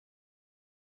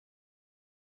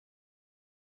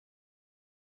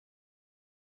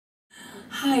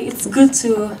Hi, it's good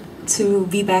to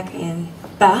be back in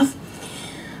Bath.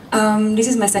 This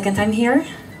is my second time here.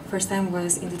 First time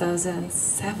was in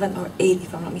 2007 or 8,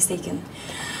 if I'm not mistaken.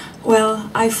 Well,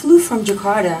 I flew from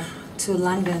Jakarta to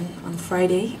London on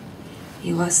Friday.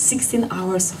 It was 16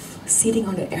 hours of sitting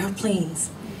on the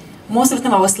airplanes. Most of the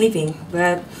time I was sleeping,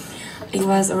 but it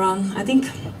was around, I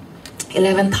think,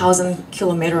 11,000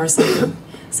 kilometers or something.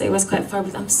 So it was quite far,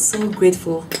 but I'm so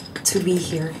grateful to be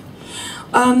here.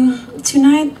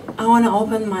 Tonight I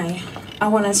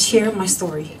want to share my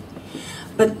story.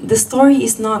 But the story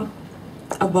is not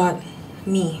about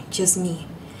me, just me.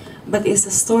 But it's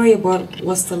a story about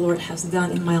what the Lord has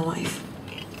done in my life.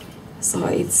 So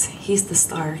He's the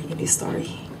star in this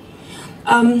story.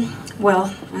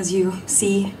 Well, as you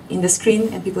see in the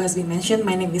screen and people has been mentioned,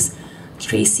 my name is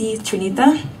Tracy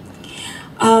Tinita.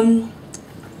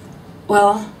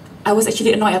 Well, I was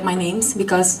actually annoyed at my names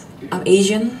because I'm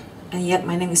Asian and yet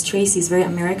my name is Tracy, it's very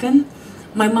American.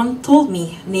 My mom told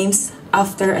me names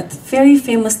after a very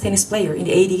famous tennis player in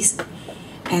the 80s,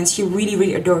 and she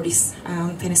really adored this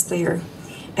tennis player.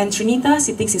 And Trinita,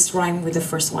 she thinks it's rhymed with the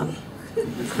first one.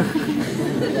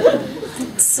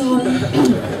 So,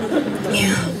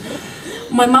 yeah.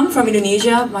 My mom from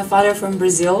Indonesia, my father from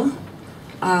Brazil.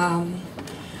 When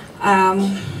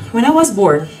I was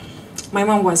born, my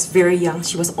mom was very young.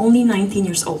 She was only 19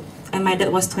 years old, and my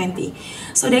dad was 20.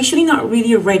 So they're actually not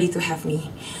really ready to have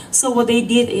me. So what they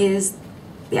did is,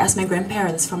 they asked my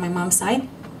grandparents from my mom's side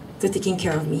to taking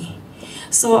care of me.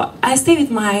 So I stayed with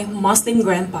my Muslim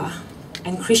grandpa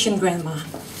and Christian grandma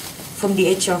from the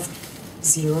age of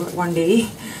 0 one day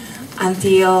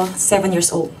until 7 years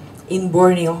old in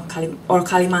Borneo, or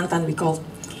Kalimantan we call.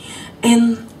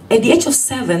 And at the age of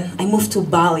 7, I moved to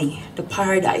Bali, the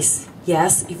paradise.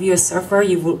 Yes, if you're a surfer,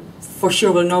 you will for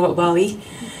sure will know about Bali.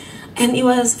 And it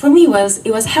was, for me,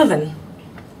 it was heaven,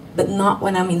 but not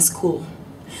when I'm in school.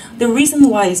 The reason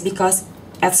why is because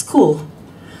at school,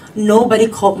 nobody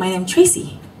called my name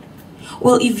Tracy.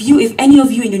 Well, if any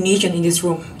of you Indonesian in this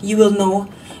room, you will know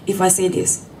if I say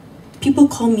this. People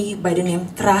call me by the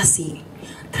name Tracy.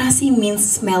 Tracy means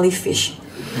smelly fish,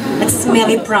 like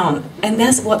smelly prawn, and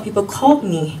that's what people called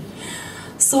me.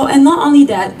 So, and not only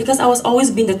that, because I was always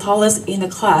been the tallest in the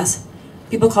class,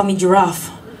 people call me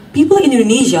giraffe. People in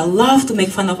Indonesia love to make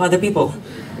fun of other people.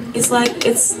 It's like,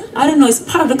 I don't know, it's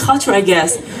part of the culture, I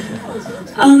guess.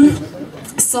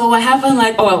 So I haven't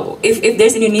like, oh, if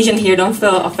there's Indonesian here, don't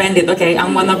feel offended, okay?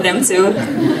 I'm one of them too.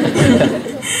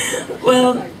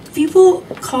 Well, people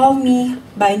call me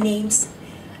by names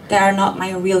that are not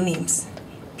my real names.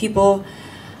 People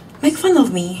make fun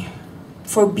of me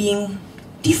for being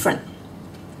different.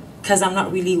 Because I'm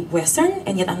not really Western,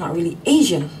 and yet I'm not really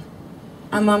Asian.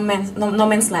 I'm a no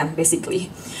man's land,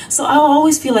 basically. So I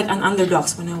always feel like an underdog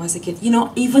when I was a kid. You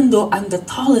know, even though I'm the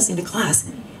tallest in the class,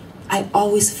 I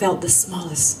always felt the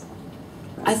smallest.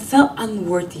 I felt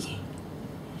unworthy.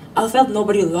 I felt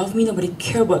nobody loved me, nobody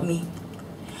cared about me.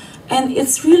 And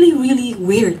it's really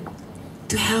weird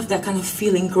to have that kind of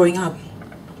feeling growing up.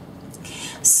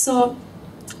 So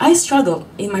I struggled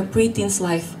in my preteens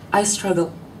life. I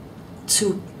struggled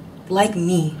to like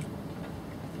me,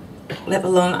 let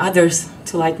alone others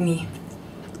to like me.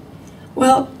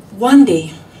 Well, one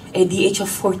day, at the age of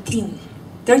 13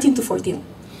 to 14,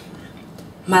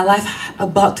 my life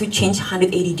about to change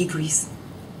 180 degrees.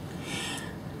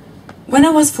 When I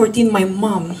was 14, my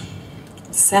mom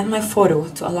sent my photo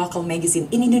to a local magazine.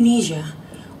 In Indonesia,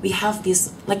 we have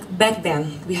this, like back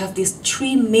then, we have these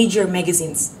 3 major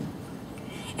magazines.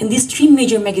 And these 3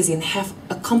 major magazines have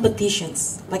a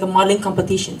competitions, like a modeling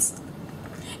competitions.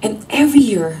 And every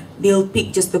year, they'll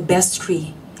pick just the best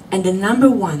 3. And the number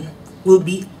 1 will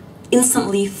be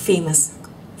instantly famous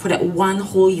for that one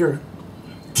whole year.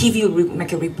 TV will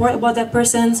make a report about that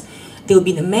person. They'll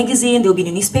be in the magazine, they'll be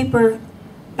in the newspaper.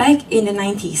 Back in the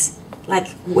 90s, like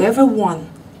whoever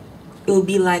won, it'll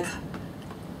be like,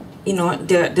 you know,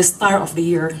 the star of the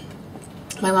year.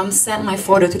 My mom sent my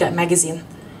photo to that magazine.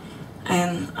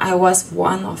 And I was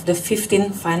one of the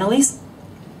 15 finalists.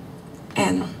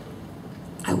 And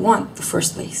I won the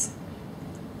first place.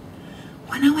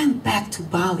 When I went back to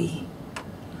Bali,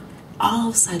 all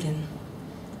of a sudden,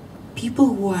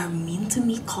 people who are mean to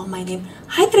me call my name,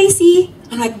 "Hi Tracy!"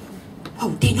 I'm like,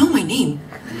 oh, they know my name.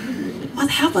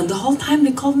 What happened? The whole time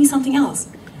they called me something else.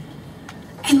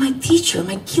 And my teacher,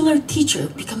 my killer teacher,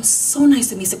 becomes so nice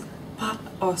to me. He's like,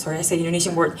 oh sorry, I said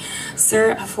Indonesian word.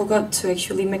 "Sir, I forgot to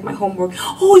actually make my homework."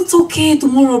 "Oh, it's okay,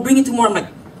 tomorrow, bring it tomorrow." I'm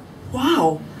like,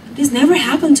 wow, this never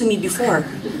happened to me before.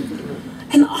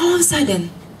 And all of a sudden,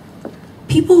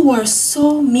 people who are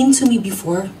so mean to me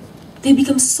before, they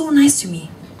become so nice to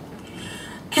me.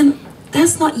 And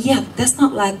that's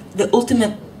not like the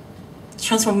ultimate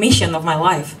transformation of my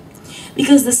life.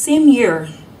 Because the same year,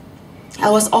 I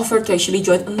was offered to actually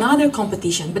join another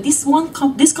competition, but this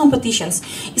competitions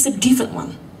is a different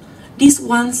one. This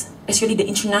one's actually the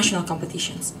international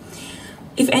competitions.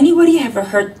 If anybody ever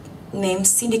heard names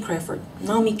Cindy Crawford,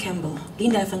 Naomi Campbell,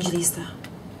 Linda Evangelista,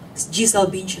 Giselle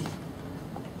Bündchen,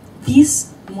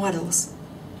 these models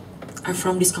are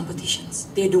from these competitions.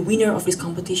 They're the winner of these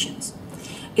competitions.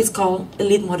 It's called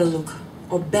Elite Model Look,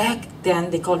 or back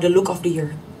then they called the Look of the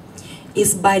Year.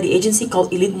 It's by the agency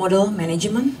called Elite Model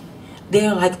Management. There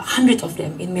are like hundreds of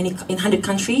them in 100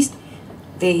 countries.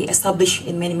 They established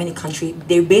in many countries.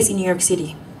 They're based in New York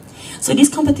City. So these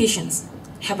competitions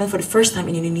happen for the first time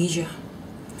in Indonesia.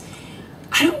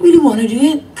 I don't really want to do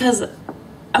it because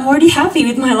I'm already happy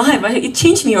with my life. It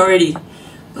changed me already.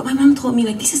 But my mom told me,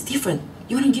 like, this is different.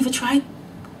 You want to give it a try?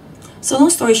 So long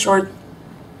story short,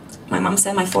 my mom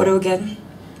sent my photo again.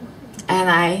 And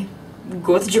I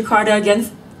go to Jakarta again.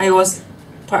 I was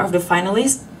part of the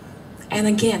finalists. And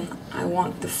again, I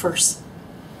won the first.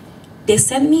 They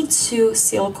sent me to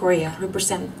Seoul, Korea,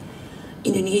 represent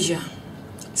Indonesia.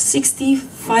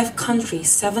 65 countries,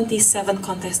 77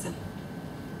 contestants.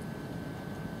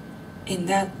 In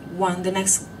that one, the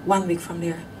next 1 week from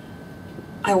there,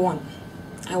 I won.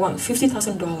 I won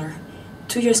 $50,000,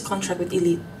 2 years contract with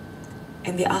Elite.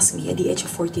 And they asked me at the age of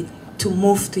 14 to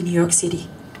move to New York City.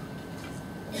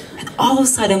 And all of a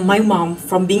sudden, my mom,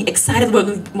 from being excited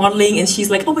about modeling, and she's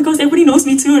like, oh my gosh, everybody knows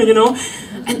me too, you know?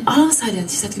 And all of a sudden,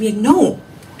 she said to me, no,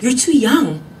 you're too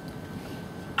young.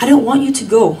 I don't want you to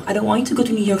go. I don't want you to go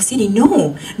to New York City.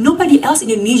 No, nobody else in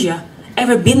Indonesia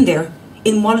ever been there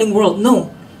in modeling world,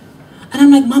 no. And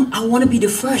I'm like, Mom, I want to be the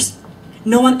first.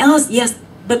 No one else, yes,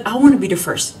 but I want to be the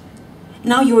first.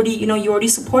 Now you're already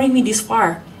supporting me this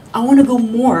far. I want to go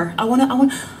more. I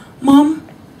want, Mom,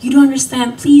 you don't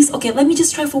understand. Please, okay, let me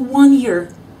just try for 1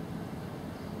 year.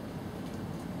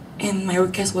 And my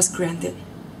request was granted.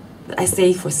 But I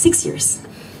stayed for 6 years.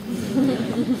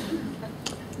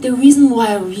 The reason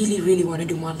why I really want to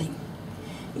do modeling,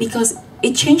 because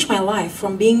it changed my life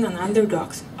from being an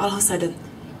underdog, all of a sudden,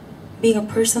 being a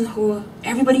person who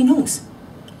everybody knows,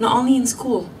 not only in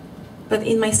school, but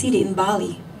in my city, in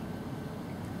Bali.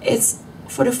 It's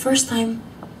for the first time,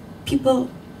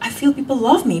 I feel people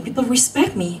love me, people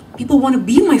respect me, people want to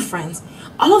be my friends.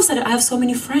 All of a sudden, I have so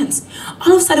many friends.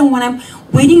 All of a sudden, when I'm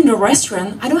waiting in the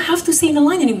restaurant, I don't have to stay in the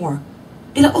line anymore.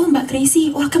 They're like, oh, Mbak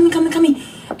Tracy, oh, come in.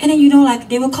 And then, like,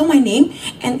 they will call my name,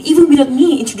 and even without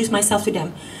me, introduce myself to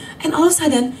them. And all of a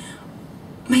sudden,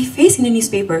 my face in the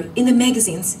newspaper, in the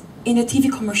magazines, in the TV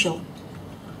commercial.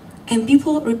 And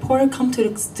reporter come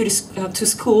to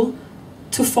school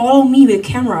to follow me with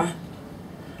camera.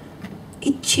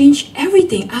 It changed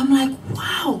everything. I'm like,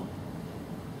 wow,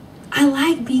 I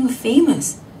like being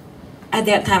famous. At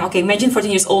that time, okay, imagine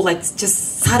 14 years old, like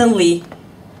just suddenly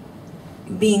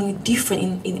being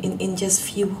different in just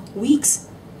few weeks.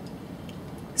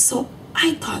 So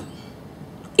I thought,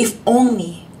 if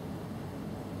only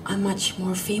I'm much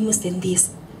more famous than this,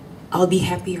 I'll be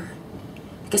happier.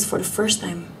 Because for the first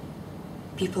time,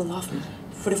 people love me.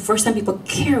 For the first time, people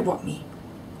care about me.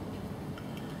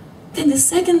 Then the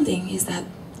second thing is that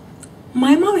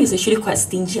my mom is actually quite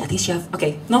stingy. I think she have,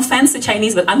 okay, no offense to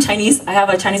Chinese, but I'm Chinese. I have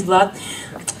a Chinese blood.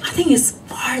 I think it's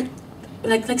part,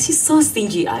 like she's so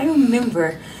stingy. I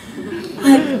remember,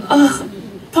 like,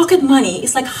 pocket money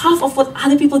is like half of what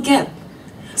other people get.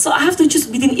 So I have to choose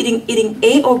between eating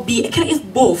A or B. I can't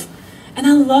eat both. And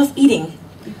I love eating.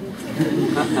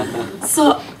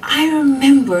 So I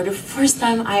remember the first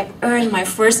time I earned my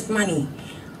first money.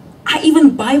 I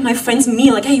even buy my friends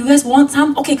meal, like, hey, you guys want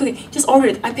some? Okay, just order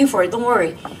it. I pay for it, don't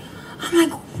worry. I'm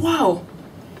like, wow,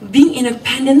 being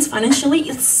independent financially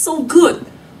is so good.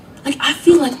 Like, I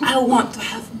feel like I want to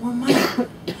have more money.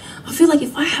 I feel like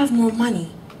if I have more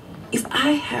money, if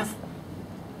I have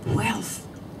wealth,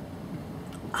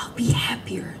 I'll be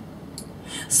happier.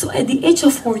 So at the age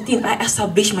of 14, I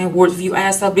established my worldview, I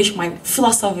established my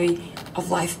philosophy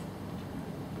of life.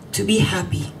 To be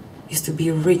happy is to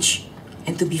be rich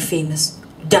and to be famous.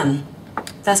 Done.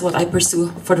 That's what I pursue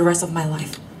for the rest of my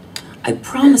life. I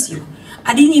promise you,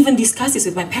 I didn't even discuss this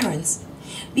with my parents.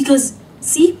 Because,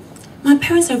 see, my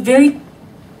parents are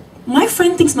my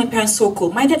friend thinks my parents so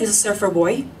cool. My dad is a surfer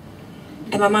boy,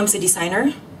 and my mom's a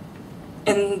designer.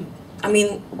 And, I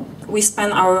mean, we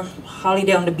spend our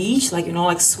holiday on the beach, like,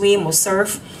 like swim or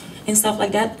surf and stuff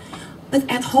like that. But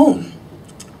at home,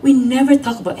 we never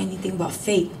talk about anything about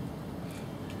faith.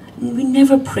 We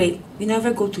never prayed. We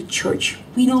never go to church.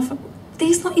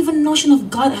 There's not even notion of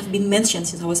God have been mentioned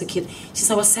since I was a kid, since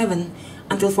I was 7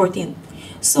 until 14.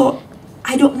 So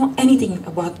I don't know anything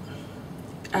about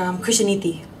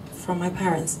Christianity from my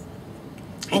parents.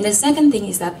 And the second thing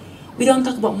is that we don't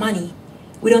talk about money.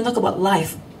 We don't talk about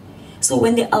life. So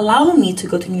when they allow me to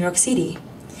go to New York City,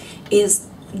 is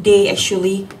they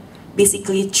actually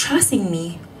basically trusting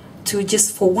me to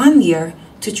just for 1 year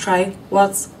to try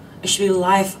what's actually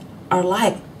life are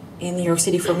like in New York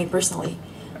City for me personally.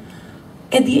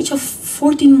 At the age of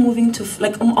 14, moving to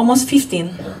like almost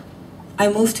 15,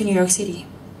 I moved to New York City.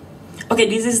 Okay,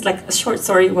 this is like a short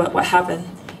story what happened.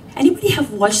 Anybody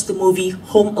have watched the movie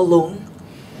Home Alone?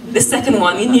 The second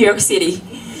one in New York City.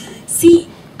 See,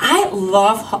 I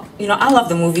love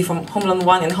the movie from Home Alone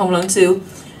 1 and Home Alone 2.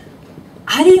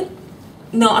 I didn't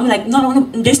no, I'm like no,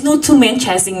 there's no two men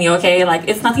chasing me, okay? Like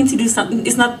it's nothing to do something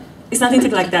it's nothing to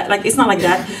do like that. Like it's not like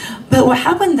that. But what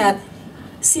happened that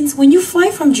since when you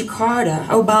fly from Jakarta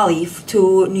or Bali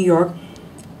to New York,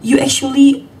 you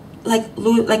actually like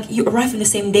you arrive in the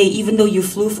same day even though you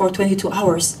flew for 22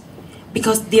 hours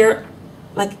because they're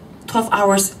like 12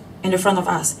 hours in the front of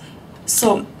us.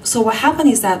 So what happened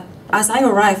is that as I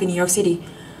arrived in New York City,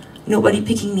 nobody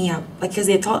picking me up, like because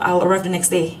they thought I'll arrive the next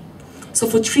day. So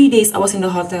for 3 days I was in the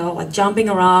hotel, like jumping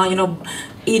around,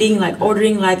 eating, like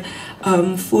ordering like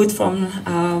food from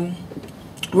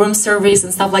room service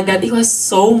and stuff like that. It was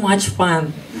so much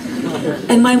fun.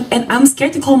 And I'm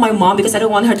scared to call my mom because I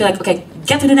don't want her to like, okay,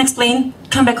 get to the next plane,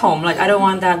 come back home. Like I don't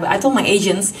want that. But I told my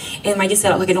agents, and my agent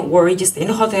said, okay, don't worry, just stay in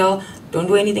the hotel, don't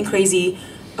do anything crazy.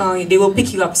 They will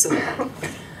pick you up soon.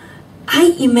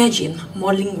 I imagine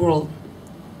modeling world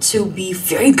to be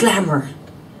very glamour.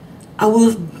 I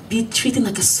will be treated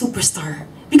like a superstar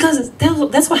because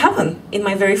that's what happened in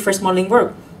my very first modeling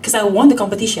work. Because I won the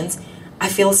competitions, I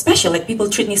feel special, like people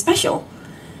treat me special.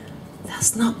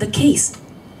 That's not the case.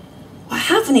 What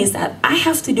happened is that I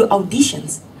have to do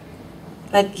auditions.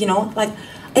 And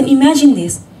imagine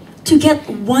this, to get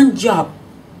one job.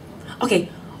 Okay,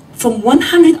 from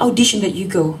 100 auditions that you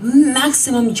go,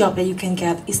 maximum job that you can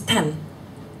get is 10.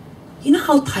 You know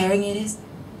how tiring it is?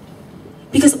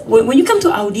 Because when you come to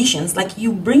auditions, like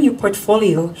you bring your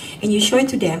portfolio and you show it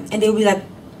to them and they'll be like,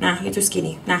 nah, you're too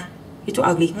skinny, nah, you're too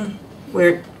ugly,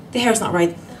 weird, the hair's not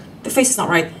right, the face is not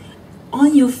right.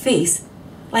 On your face,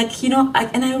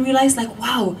 and I realized like,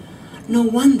 wow, no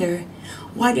wonder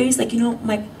why there is like,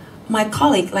 my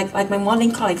colleague, like my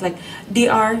modeling colleague, like they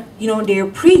are, they're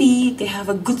pretty, they have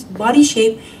a good body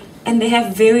shape, and they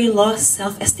have very low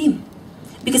self-esteem.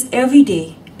 Because every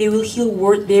day they will hear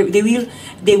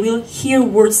they will hear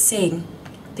words saying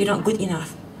they're not good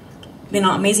enough, they're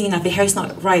not amazing enough, the hair is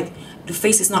not right, the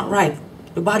face is not right,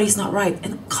 the body is not right,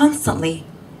 and constantly.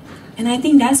 And I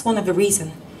think that's one of the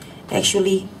reasons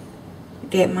actually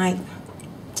they might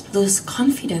lose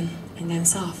confidence in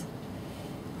themselves.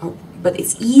 But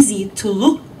it's easy to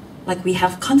look like we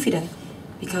have confidence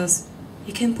because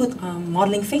you can put a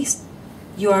modeling face.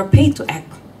 You are paid to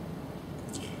act.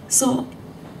 So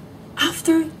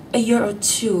after a year or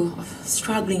two of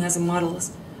struggling as a model,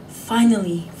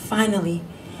 finally,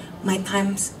 my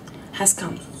time has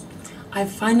come. I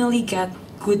finally get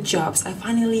good jobs. I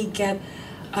finally get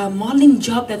a modeling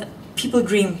job that people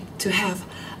dream to have.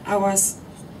 I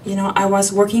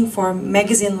was working for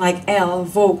magazine like Elle,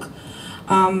 Vogue,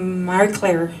 Marie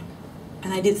Claire,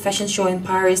 and I did fashion show in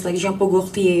Paris like Jean Paul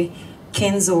Gaultier,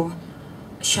 Kenzo,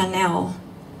 Chanel,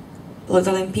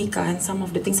 L'Olympica, and some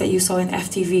of the things that you saw in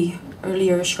FTV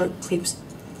earlier, short clips.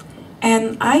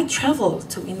 And I travel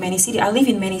in many cities. I live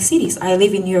in many cities. I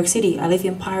live in New York City. I live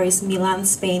in Paris, Milan,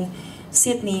 Spain,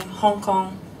 Sydney, Hong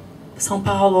Kong, Sao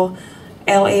Paulo,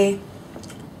 LA.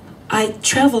 I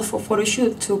travel for photo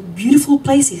shoot to beautiful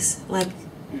places like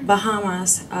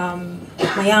Bahamas,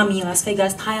 Miami, Las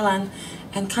Vegas, Thailand,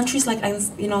 and countries like,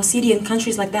 city and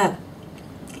countries like that.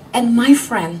 And my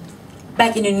friend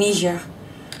back in Indonesia,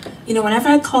 whenever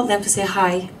I called them to say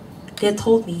hi, they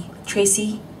told me,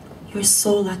 Tracy, you're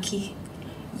so lucky.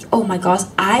 Oh my gosh,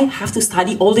 I have to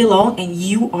study all day long and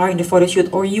you are in the photo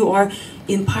shoot, or you are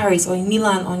in Paris or in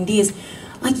Milan on this.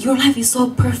 Like your life is so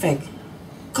perfect.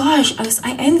 Gosh,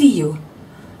 I envy you.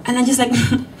 And I just like,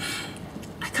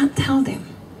 I can't tell them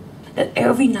that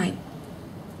every night,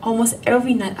 almost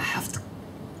every night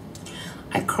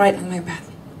I cried on my bed.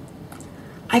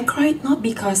 I cried not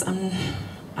because I'm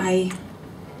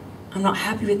not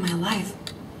happy with my life.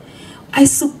 I'm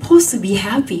supposed to be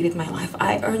happy with my life.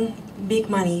 I earn big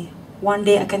money. One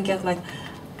day I can get like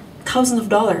thousands of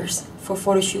dollars for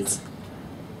photo shoots.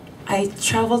 I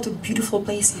travel to beautiful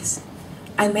places.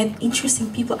 I met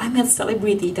interesting people. I met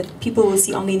celebrity that people will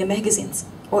see only in the magazines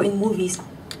or in movies.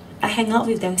 I hang out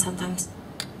with them sometimes.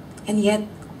 And yet,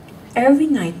 every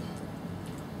night,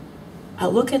 I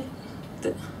look at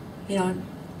you know,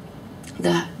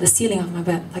 the ceiling of my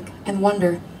bed, like, and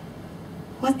wonder,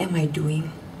 what am I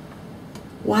doing?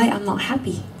 Why I'm not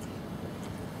happy?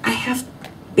 I have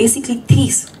basically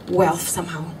taste wealth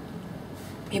somehow.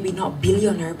 Maybe not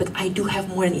billionaire, but I do have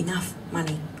more than enough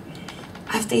money.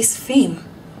 I've taste fame,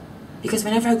 because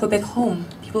whenever I go back home,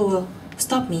 people will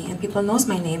stop me and people knows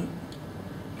my name,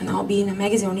 and I'll be in a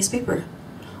magazine or newspaper.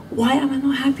 Why am I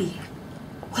not happy?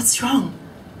 What's wrong?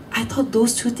 I thought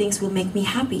those two things will make me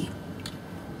happy.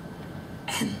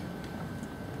 And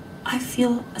I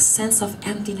feel a sense of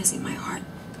emptiness in my heart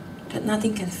that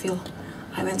nothing can fill.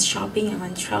 I went shopping, I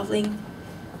went traveling,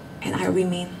 and I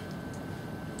remain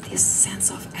this sense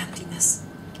of emptiness.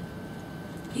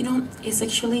 You know, it's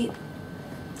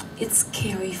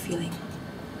scary feeling,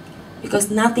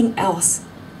 because nothing else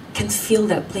can fill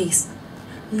that place.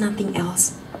 Nothing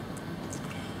else.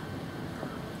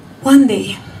 One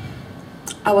day,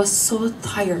 I was so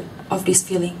tired of this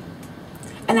feeling,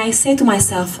 and I said to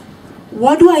myself,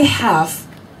 what do I have,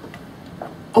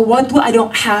 or what do I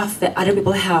don't have that other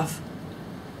people have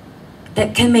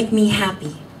that can make me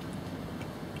happy?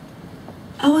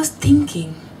 I was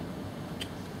thinking,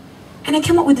 and I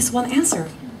came up with this one answer.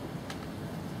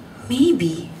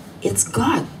 Maybe it's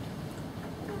God.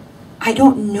 I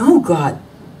don't know God.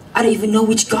 I don't even know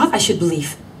which God I should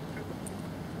believe.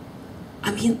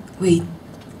 I mean, wait,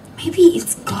 maybe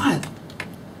it's God.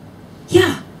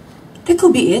 Yeah, that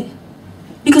could be it.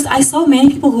 Because I saw many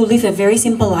people who live a very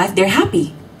simple life, they're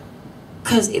happy.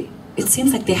 Because it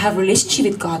seems like they have a relationship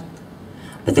with God.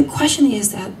 But the question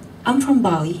is that I'm from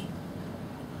Bali.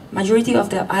 Majority of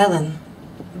the island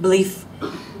believe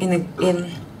in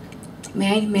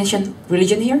may I mention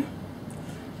religion here?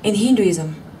 In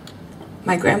Hinduism.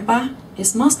 My grandpa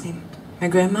is Muslim. My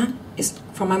grandma is,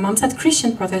 from my mom's side,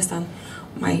 Christian Protestant.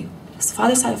 My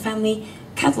father's side of family,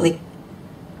 Catholic.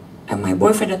 And my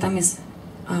boyfriend at the time is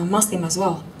Muslim as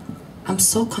well. I'm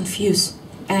so confused.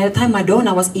 And at the time, my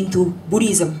Donna was into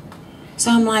Buddhism.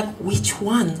 So I'm like, which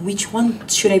one? Which one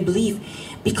should I believe?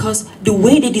 Because the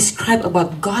way they describe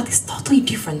about God is totally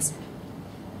different.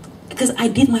 Because I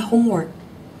did my homework.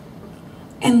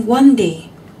 And one day,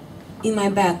 in my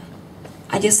bed,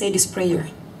 I just say this prayer.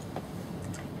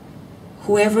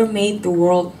 Whoever made the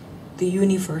world, the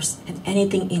universe, and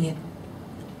anything in it,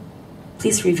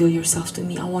 please reveal yourself to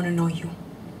me. I want to know you.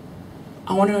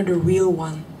 I want to know the real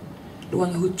one. The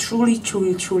one who truly,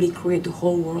 truly, truly created the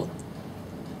whole world.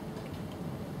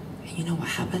 And you know what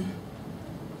happened?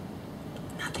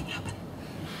 Nothing happened.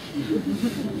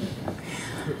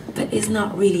 But it's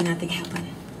not really nothing happened.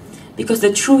 Because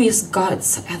the truth is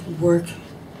God's at work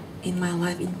in my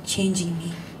life, in changing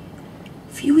me.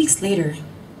 A few weeks later,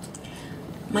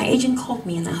 my agent called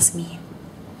me and asked me,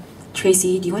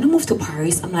 Tracy, do you want to move to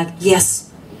Paris? I'm like,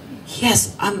 yes.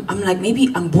 Yes, I'm like, maybe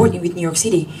I'm bored with New York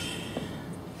City.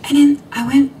 And then I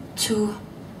went to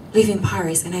live in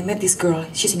Paris and I met this girl.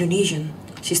 She's Indonesian.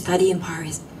 She studied in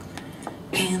Paris.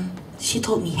 And she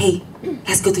told me, hey,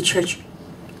 let's go to church.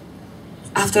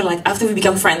 After we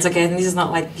become friends, okay, and this is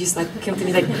not like, just like came to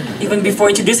me like, even before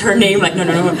introduced her name, like, no,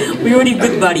 we were already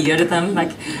good buddy at the time.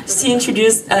 Like, she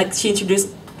introduced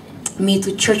me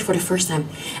to church for the first time.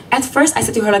 At first, I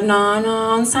said to her like, no,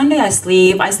 on Sunday I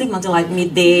sleep until like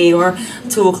midday or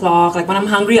 2 o'clock. Like when I'm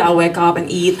hungry, I'll wake up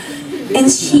and eat. And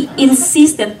she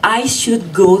insists that I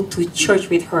should go to church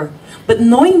with her. But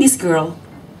knowing this girl,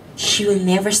 she will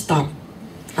never stop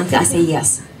until I say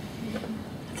yes.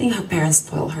 I think her parents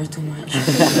spoiled her too much.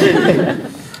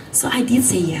 So I did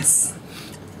say yes.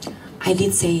 I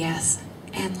did say yes.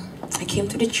 And I came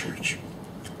to the church,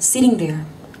 sitting there,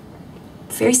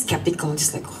 very skeptical,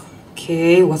 just like,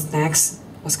 okay, what's next?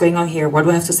 What's going on here? What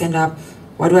do I have to stand up?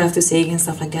 What do I have to say and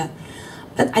stuff like that?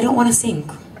 But I don't want to sing.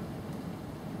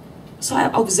 So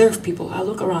I observe people. I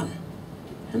look around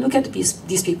and look at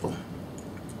these people.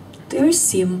 They're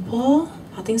simple,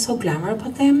 nothing so glamour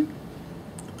about them.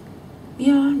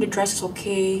 Yeah, the dress is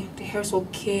okay, the hair is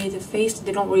okay, the face,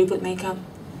 they don't really put makeup.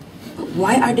 But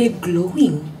why are they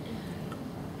glowing?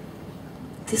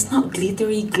 It's not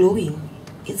glittery glowing.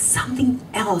 It's something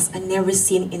else I never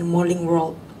seen in modeling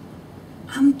world.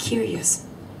 I'm curious.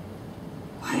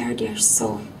 Why are they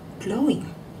so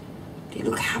glowing? They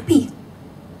look happy.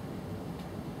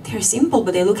 They're simple,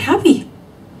 but they look happy.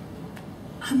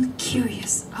 I'm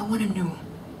curious. I want to know.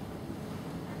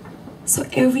 So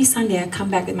every Sunday I come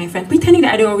back with my friend, pretending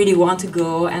that I don't really want to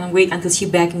go, and wait until she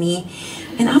begged me.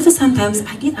 And after sometimes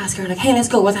I did ask her like, hey, let's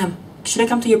go, what time? Should I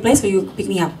come to your place or you pick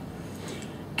me up?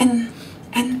 And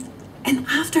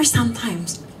after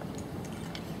sometimes,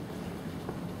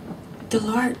 the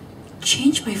Lord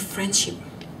changed my friendship.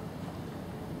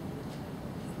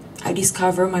 I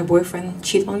discover my boyfriend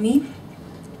cheat on me.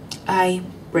 I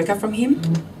break up from him,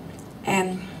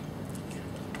 and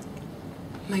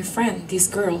my friend, this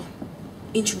girl,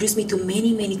 introduced me to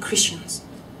many Christians.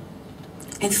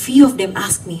 And few of them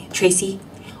asked me, Tracy,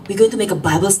 we're going to make a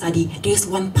Bible study. There's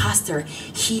one pastor.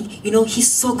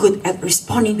 He's so good at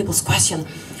responding to people's questions.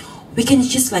 We can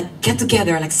just get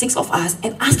together, 6 of us,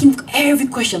 and ask him every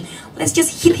question. Let's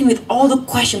just hit him with all the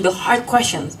questions, the hard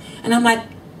questions. And I'm like,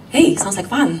 hey, sounds like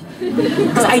fun.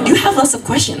 Because I do have lots of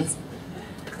questions.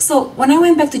 So when I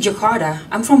went back to Jakarta,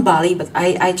 I'm from Bali, but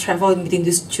I traveled between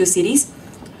these 2 cities.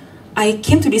 I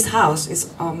came to this house.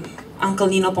 It's Uncle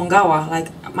Nino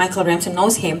Ponggawa, Michael Ramsey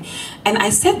knows him. And I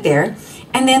sat there,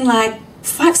 and then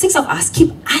 5, 6 of us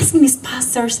keep asking these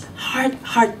pastors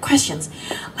hard questions.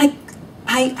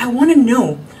 I want to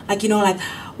know,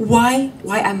 why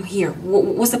I'm here?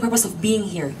 What's the purpose of being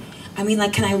here? I mean,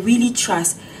 can I really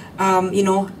trust,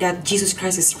 that Jesus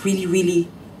Christ is really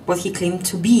what he claimed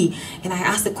to be? And I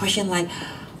asked the question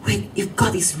wait, if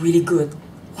God is really good,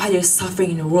 why there's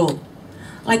suffering in the world?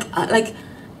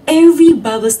 Every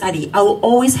Bible study, I will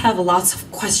always have lots of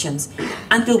questions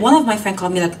until one of my friends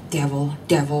called me devil,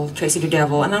 Tracy the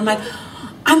devil. And I'm like,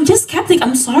 I'm just skeptic.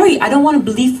 I'm sorry. I don't want to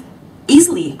believe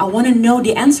easily. I want to know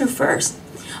the answer first.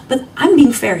 But I'm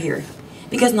being fair here,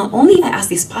 because not only I asked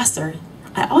this pastor,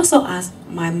 I also asked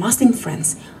my Muslim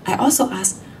friends. I also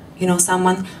asked,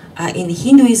 someone in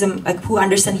Hinduism, who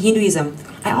understand Hinduism.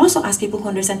 I also asked people who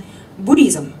understand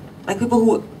Buddhism, people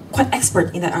who are quite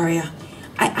expert in that area.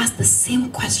 I asked the same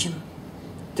question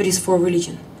to these 4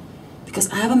 religions,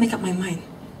 because I haven't made up my mind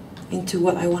into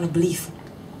what I want to believe.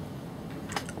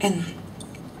 And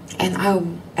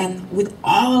with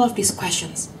all of these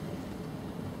questions,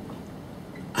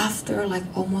 after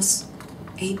almost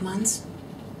 8 months,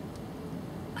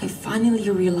 I finally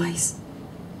realized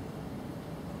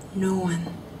no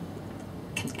one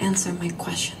can answer my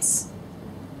questions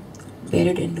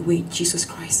better than the way Jesus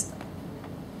Christ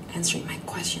answering my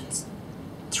questions.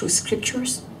 Through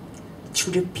scriptures,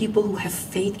 through the people who have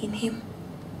faith in him,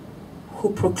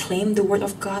 who proclaim the word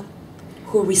of God,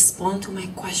 who respond to my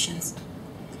questions.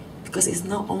 Because it's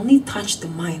not only touched the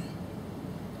mind,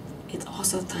 it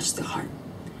also touched the heart.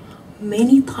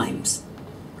 Many times,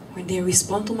 when they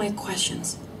respond to my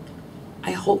questions,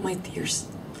 I hold my tears,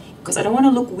 because I don't want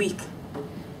to look weak.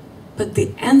 But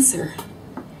the answer,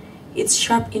 it's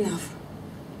sharp enough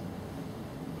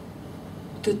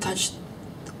to touch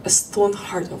a stone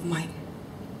heart of mine.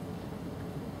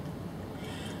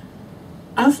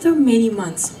 After many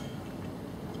months,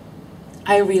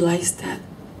 I realized that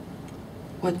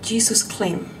what Jesus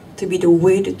claimed to be the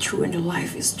way, the truth, and the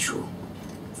life is true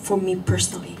for me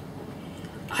personally.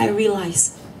 I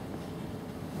realized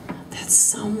that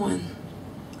someone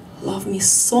loved me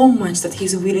so much that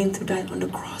he's willing to die on the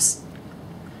cross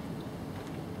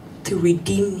to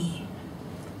redeem me,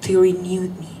 to renew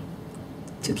me,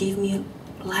 to give me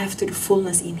life to the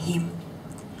fullness in him.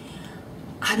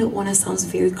 I don't want to sound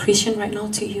very Christian right now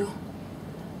to you,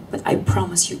 but I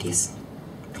promise you this.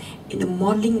 In the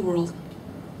modeling world,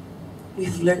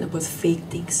 we've learned about fake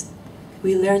things.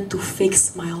 We learn to fake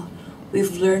smile.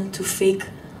 We've learned to fake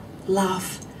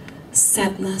laugh,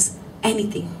 sadness,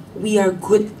 anything. We are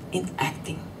good in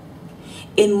acting.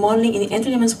 In modeling, in the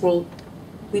entertainment world,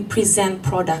 we present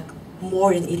product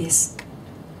more than it is,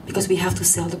 because we have to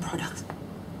sell the product.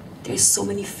 There's so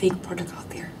many fake products out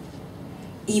there.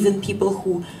 Even people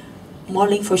who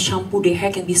modeling for shampoo, their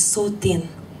hair can be so thin,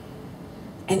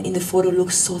 and in the photo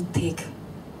looks so thick,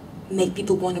 make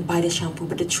people want to buy the shampoo.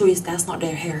 But the truth is that's not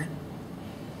their hair.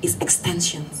 It's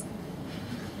extensions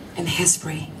and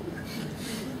hairspray.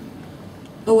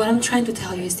 But what I'm trying to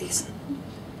tell you is this.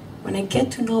 When I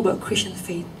get to know about Christian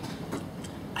faith,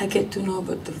 I get to know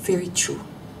about the very truth.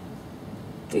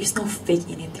 There is no fake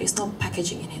in it. There is no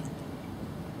packaging in it.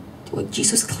 What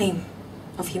Jesus claimed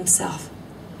of himself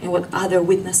and what other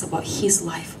witness about his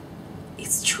life,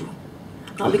 it's true.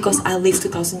 Not because I lived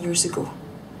 2,000 years ago,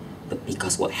 but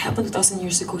because what happened 2,000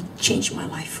 years ago changed my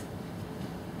life.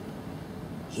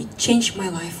 He changed my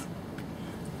life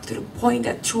to the point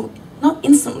that through, not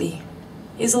instantly,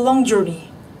 it's a long journey.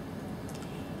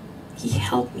 He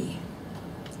helped me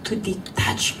to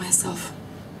detach myself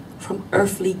from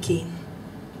earthly gain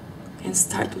and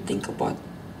start to think about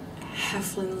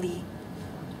heavenly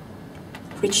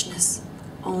richness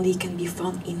only can be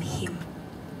found in him.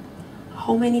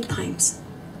 How many times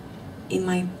in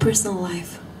my personal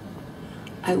life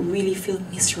I really feel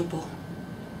miserable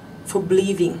for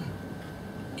believing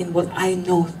in what I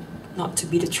know not to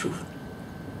be the truth,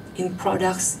 in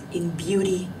products, in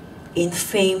beauty, in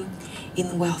fame,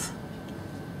 in wealth.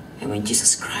 And when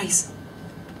Jesus Christ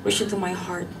reached into my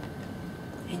heart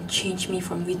and changed me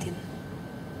from within.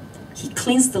 He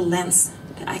cleansed the lens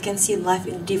that I can see life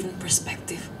in a different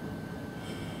perspective.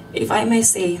 If I may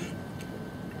say,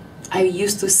 I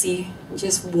used to see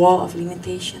just wall of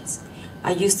limitations.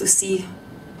 I used to see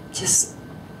just,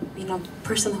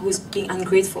 person who is being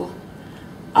ungrateful.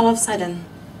 All of a sudden,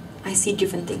 I see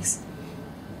different things.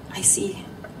 I see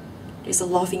there's a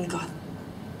loving God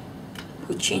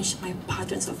who changed my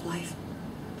patterns of life,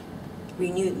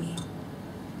 renewed me,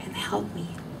 and helped me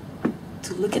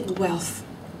to look at wealth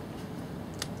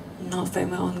not for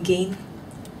my own gain,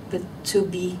 but to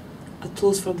be a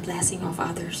tool for blessing of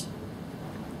others.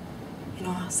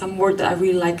 Some word that I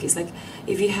really like is like,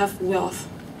 if you have wealth,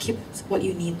 keep what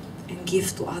you need and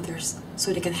give to others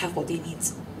so they can have what they need.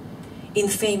 In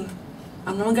fame,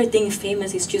 I'm no longer thinking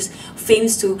famous is just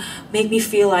famous to make me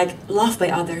feel like loved by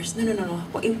others. No.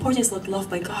 What important is like loved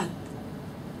by God.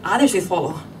 Others will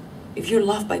follow. If you're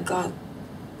loved by God,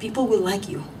 people will like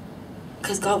you.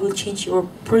 Because God will change your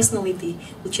personality,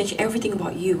 will change everything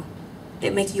about you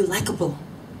that make you likable.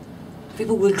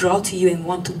 People will draw to you and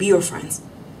want to be your friends.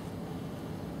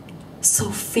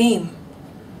 So fame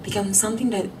becomes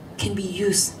something that can be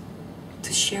used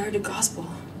to share the gospel,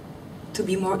 to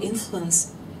be more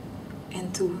influenced,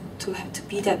 and to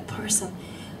be that person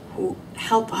who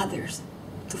help others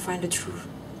to find the truth.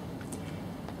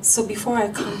 So before I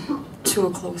come to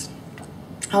a close,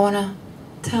 I want to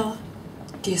tell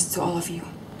this to all of you.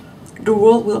 The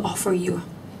world will offer you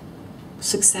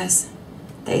success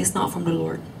that is not from the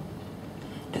Lord.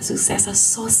 That success is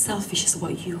so selfish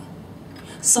about you.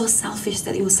 So selfish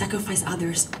that it will sacrifice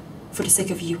others for the sake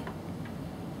of you.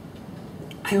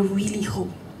 I really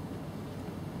hope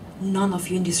none of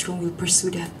you in this room will pursue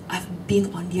that. I've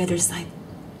been on the other side.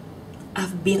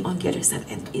 I've been on the other side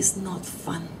and it's not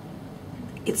fun.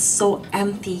 It's so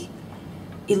empty.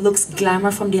 It looks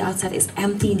glamour from the outside, it's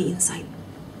empty in the inside.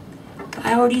 But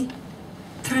I already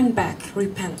turned back,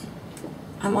 repent.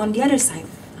 I'm on the other side.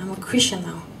 I'm a Christian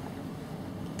now.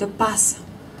 The past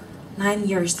 9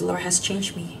 years, the Lord has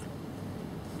changed me.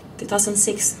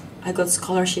 2006, I got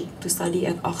scholarship to study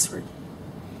at Oxford.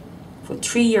 For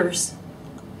 3 years,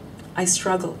 I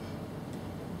struggled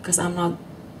because I'm not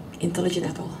intelligent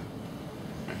at all.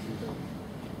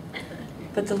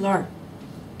 But the Lord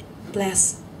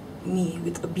blessed me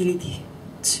with ability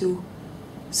to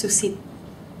succeed.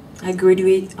 I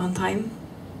graduated on time.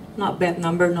 Not bad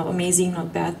number, not amazing,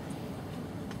 not bad.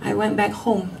 I went back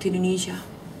home to Indonesia,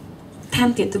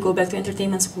 tempted to go back to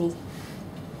entertainment school.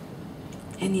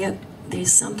 And yet, there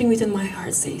is something within my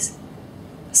heart says,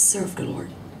 serve the Lord.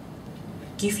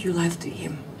 Give your life to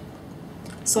Him.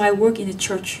 So I work in the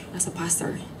church as a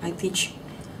pastor. I teach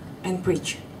and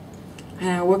preach. And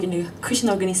I work in the Christian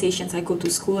organizations. I go to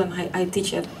school and I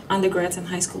teach at undergrads and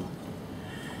high school.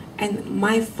 And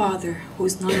my father, who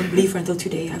is not a believer until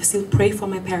today, I still pray for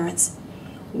my parents.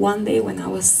 One day when I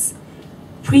was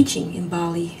preaching in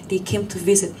Bali, they came to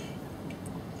visit.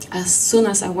 As soon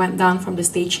as I went down from the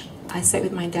stage, I sat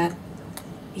with my dad.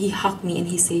 He hugged me and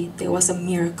he said, there was a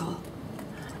miracle.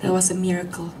 There was a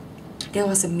miracle. There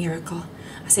was a miracle.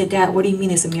 I said, Dad, what do you mean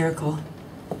it's a miracle?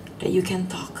 That you can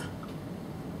talk.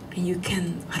 And you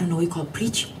can, I don't know what you call it,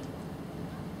 preach.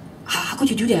 How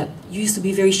could you do that? You used to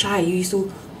be very shy. You used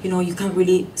to, you can't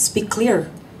really speak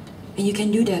clear. And you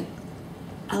can do that.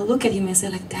 I look at him and say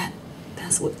like that.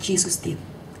 That's what Jesus did.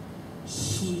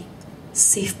 He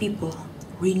saved people,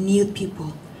 renewed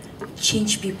people,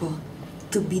 changed people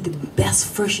to be the best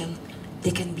version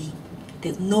they can be.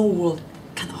 That no world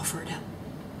can offer that.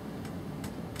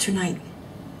 Tonight,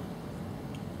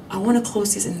 I want to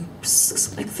close this in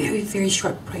like very, very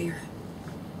short prayer.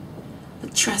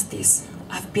 But trust this,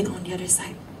 I've been on the other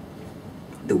side.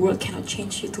 The world cannot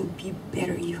change you to be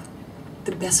better you,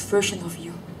 the best version of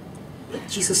you. But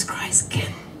Jesus Christ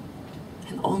can.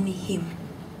 And only Him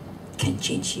can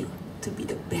change you to be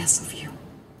the best of you.